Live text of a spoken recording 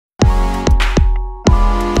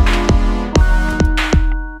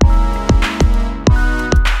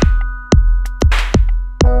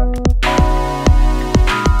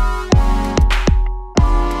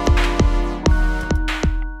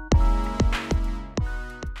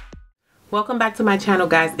Welcome back to my channel,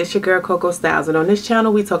 guys. It's your girl Coco Styles, and on this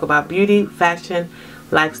channel we talk about beauty, fashion,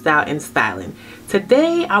 lifestyle, and styling.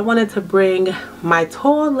 Today I wanted to bring my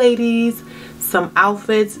tall ladies some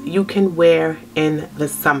outfits you can wear in the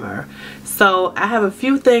summer. So I have a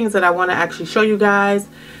few things that I want to actually show you guys.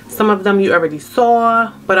 Some of them you already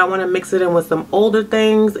saw, but I want to mix it in with some older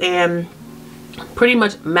things and pretty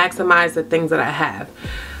much maximize the things that I have.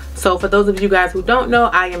 So for those of you guys who don't know,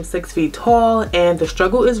 I am 6 feet tall, and the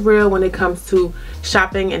struggle is real when it comes to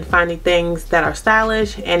shopping and finding things that are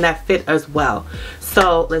stylish and that fit as well.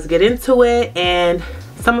 So let's get into it. And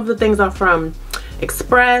some of the things are from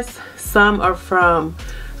Express, some are from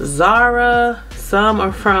Zara, some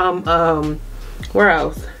are from where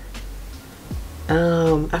else?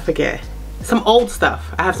 I forget. Some old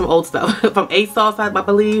stuff. I have some old stuff from ASOS, I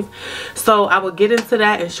believe. So I will get into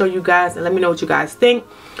that and show you guys, and let me know what you guys think.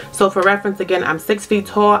 So for reference, again, I'm 6 feet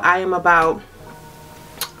tall. I am about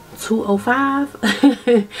 205.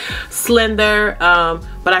 Slender,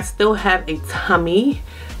 but I still have a tummy.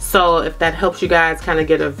 So if that helps you guys kind of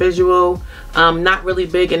get a visual. Not really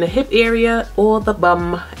big in the hip area or the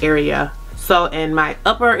bum area. So in my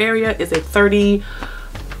upper area is a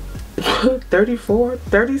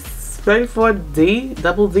 34D,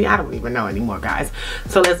 double D, I don't even know anymore, guys.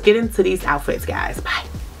 So let's get into these outfits, guys. Bye.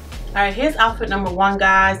 All right, here's outfit number one,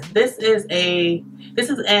 guys. This is an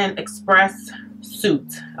Express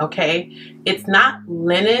suit, okay? It's not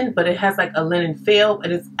linen, but it has like a linen feel,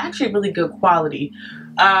 and it's actually really good quality.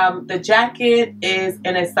 The jacket is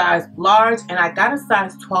in a size large, and I got a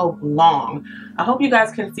size 12 long. I hope you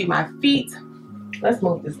guys can see my feet. Let's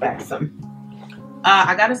move this back some.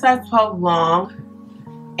 I got a size 12 long,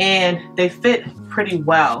 and they fit pretty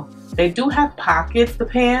well. They do have pockets, the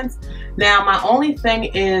pants. Now my only thing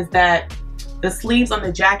is that the sleeves on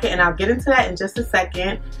the jacket, and I'll get into that in just a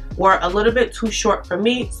second, were a little bit too short for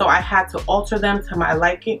me, so I had to alter it to my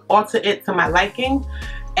liking,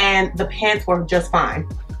 and the pants were just fine.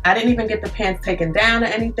 I didn't even get the pants taken down or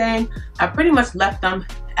anything. I pretty much left them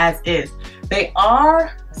as is. They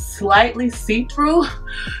are slightly see-through,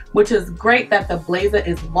 which is great that the blazer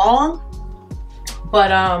is long, but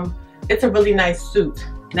it's a really nice suit.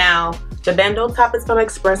 Now the bandeau top is from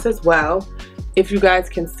Express as well. If you guys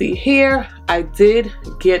can see here, I did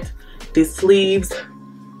get the sleeves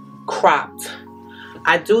cropped.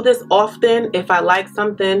 I do this often if I like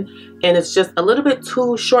something and it's just a little bit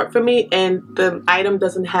too short for me and the item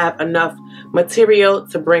doesn't have enough material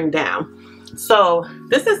to bring down. So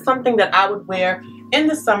this is something that I would wear in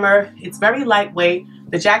the summer. It's very lightweight.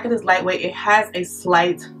 The jacket is lightweight. It has a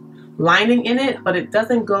slight lining in it, but it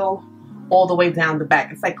doesn't go all the way down the back.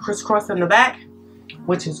 It's like crisscross in the back,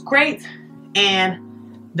 which is great. And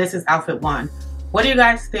this is outfit one. What do you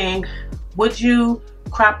guys think? Would you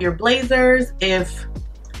crop your blazers if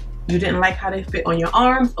you didn't like how they fit on your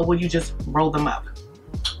arms, or would you just roll them up?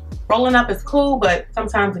 Rolling up is cool, but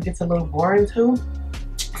sometimes it gets a little boring too.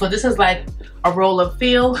 So this is like a roll-up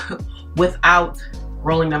feel without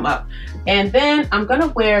rolling them up. And then I'm gonna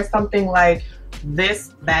wear something like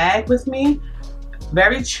this bag with me,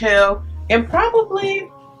 very chill, and probably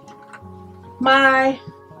my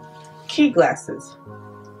key glasses.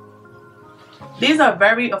 These are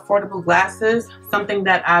very affordable glasses, something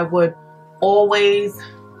that I would always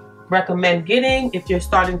recommend getting if you're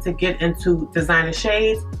starting to get into designer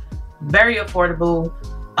shades. Very affordable.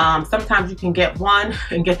 Sometimes you can get one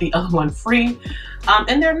and get the other one free,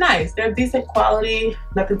 and they're nice. They're decent quality,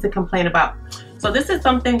 nothing to complain about. So this is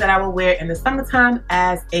something that I will wear in the summertime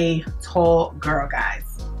as a tall girl, guys.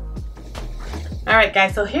 All right,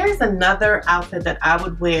 guys, so here's another outfit that I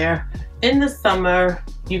would wear in the summer.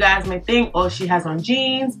 You guys may think, oh, she has on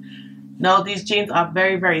jeans. No, these jeans are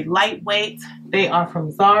very, very lightweight. They are from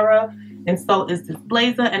Zara, and so is this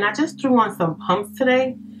blazer. And I just threw on some pumps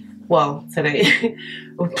today. Well, today.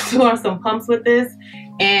 Threw on some pumps with this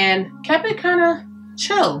and kept it kind of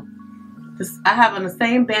chill. I have on the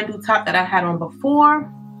same bandeau top that I had on before.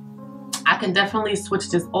 I can definitely switch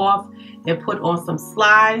this off and put on some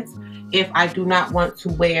slides if I do not want to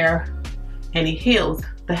wear any heels.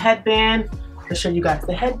 The headband, I'll show you guys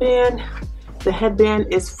the headband. The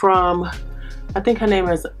headband is from, I think her name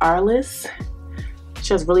is Arliss.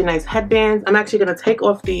 She has really nice headbands. I'm actually gonna take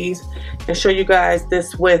off these and show you guys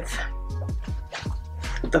this with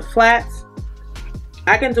the flats.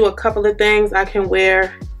 I can do a couple of things. I can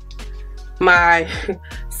wear my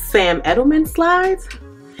Sam Edelman slides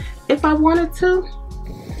if I wanted to.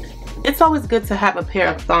 It's always good to have a pair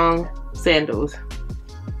of thong sandals,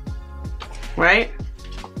 right?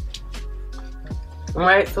 All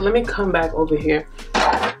right, so let me come back over here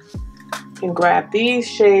and grab these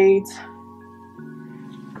shades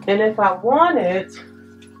And if I wanted,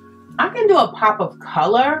 I can do a pop of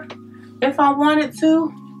color if I wanted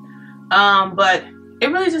to. But it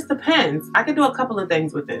really just depends. I can do a couple of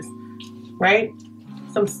things with this, right?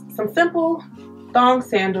 Some simple thong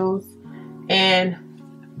sandals and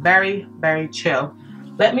very, very chill.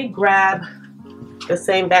 Let me grab the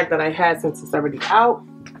same bag that I had since it's already out.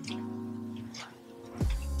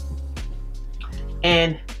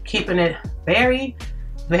 And keeping it very,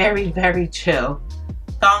 very, very chill.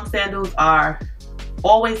 Thong sandals are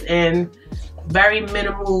always in, very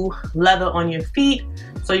minimal leather on your feet,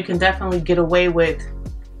 so you can definitely get away with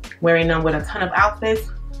wearing them with a ton of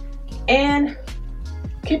outfits and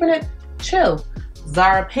keeping it chill.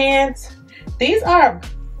 Zara pants. These are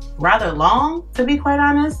rather long, to be quite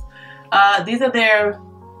honest. These are their,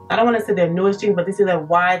 I don't want to say their newest jeans, but these are their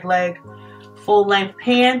wide leg, full length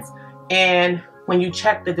pants. And when you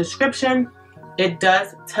check the description, it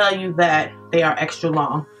does tell you that they are extra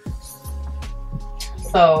long.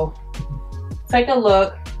 So take a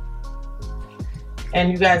look,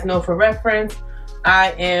 and you guys know for reference,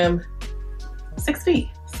 I am 6 feet.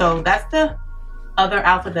 So that's the other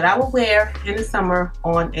outfit that I will wear in the summer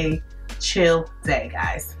on a chill day,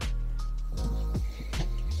 guys.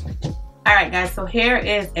 All right, guys, so here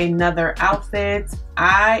is another outfit.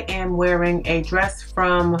 I am wearing a dress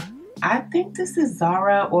from, I think this is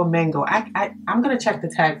Zara or Mango. I'm gonna check the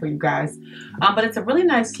tag for you guys. But it's a really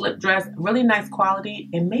nice slip dress, really nice quality.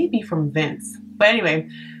 It may be from Vince. But anyway,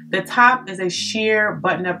 the top is a sheer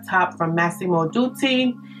button-up top from Massimo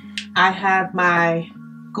Dutti. I have my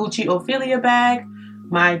Gucci Ophelia bag,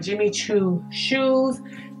 my Jimmy Choo shoes,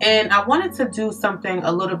 and I wanted to do something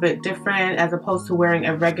a little bit different as opposed to wearing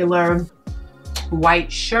a regular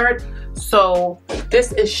white shirt. So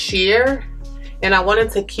this is sheer, and I wanted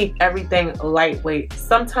to keep everything lightweight.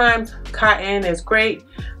 Sometimes cotton is great,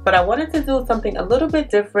 but I wanted to do something a little bit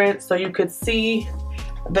different so you could see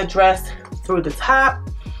the dress through the top.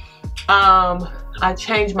 I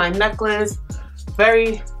changed my necklace,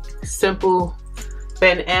 very simple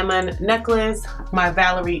Ben Ammon necklace, my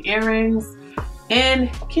Valerie earrings, and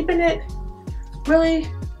keeping it really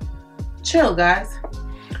chill, guys.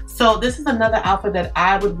 So this is another outfit that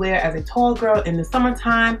I would wear as a tall girl in the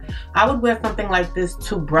summertime. I would wear something like this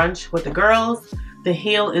to brunch with the girls. The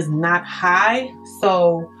heel is not high,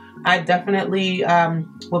 so I definitely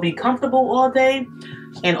will be comfortable all day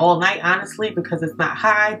and all night, honestly, because it's not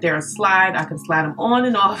high. They're a slide. I can slide them on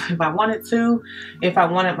and off if I wanted to, if I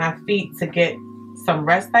wanted my feet to get some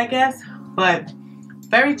rest, I guess. But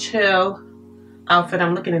very chill outfit.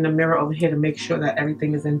 I'm looking in the mirror over here to make sure that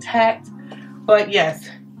everything is intact. But yes,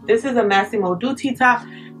 this is a Massimo Dutti top.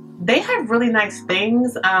 They have really nice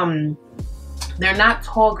things. They're not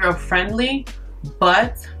tall girl friendly,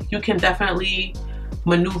 but you can definitely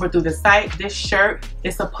maneuver through the site. This shirt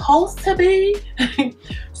is supposed to be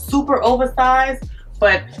super oversized,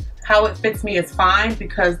 but how it fits me is fine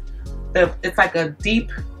because it's like a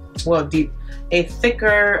a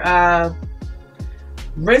thicker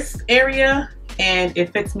wrist area, and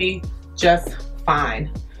it fits me just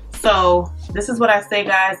fine. So this is what I say,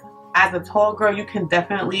 guys. As a tall girl, you can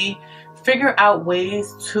definitely figure out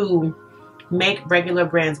ways to make regular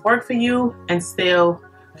brands work for you and still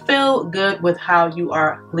feel good with how you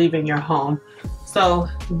are leaving your home. So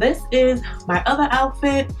this is my other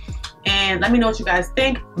outfit, and let me know what you guys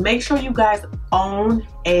think. Make sure you guys own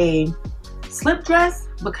a slip dress,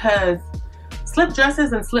 because slip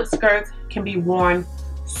dresses and slip skirts can be worn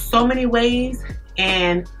so many ways.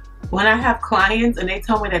 And when I have clients and they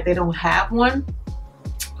tell me that they don't have one,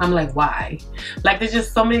 I'm like, why? Like, there's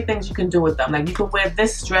just so many things you can do with them. Like, you can wear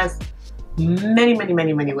this dress many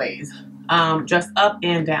ways, dress up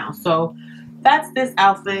and down. So that's this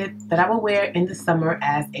outfit that I will wear in the summer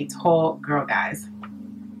as a tall girl, guys.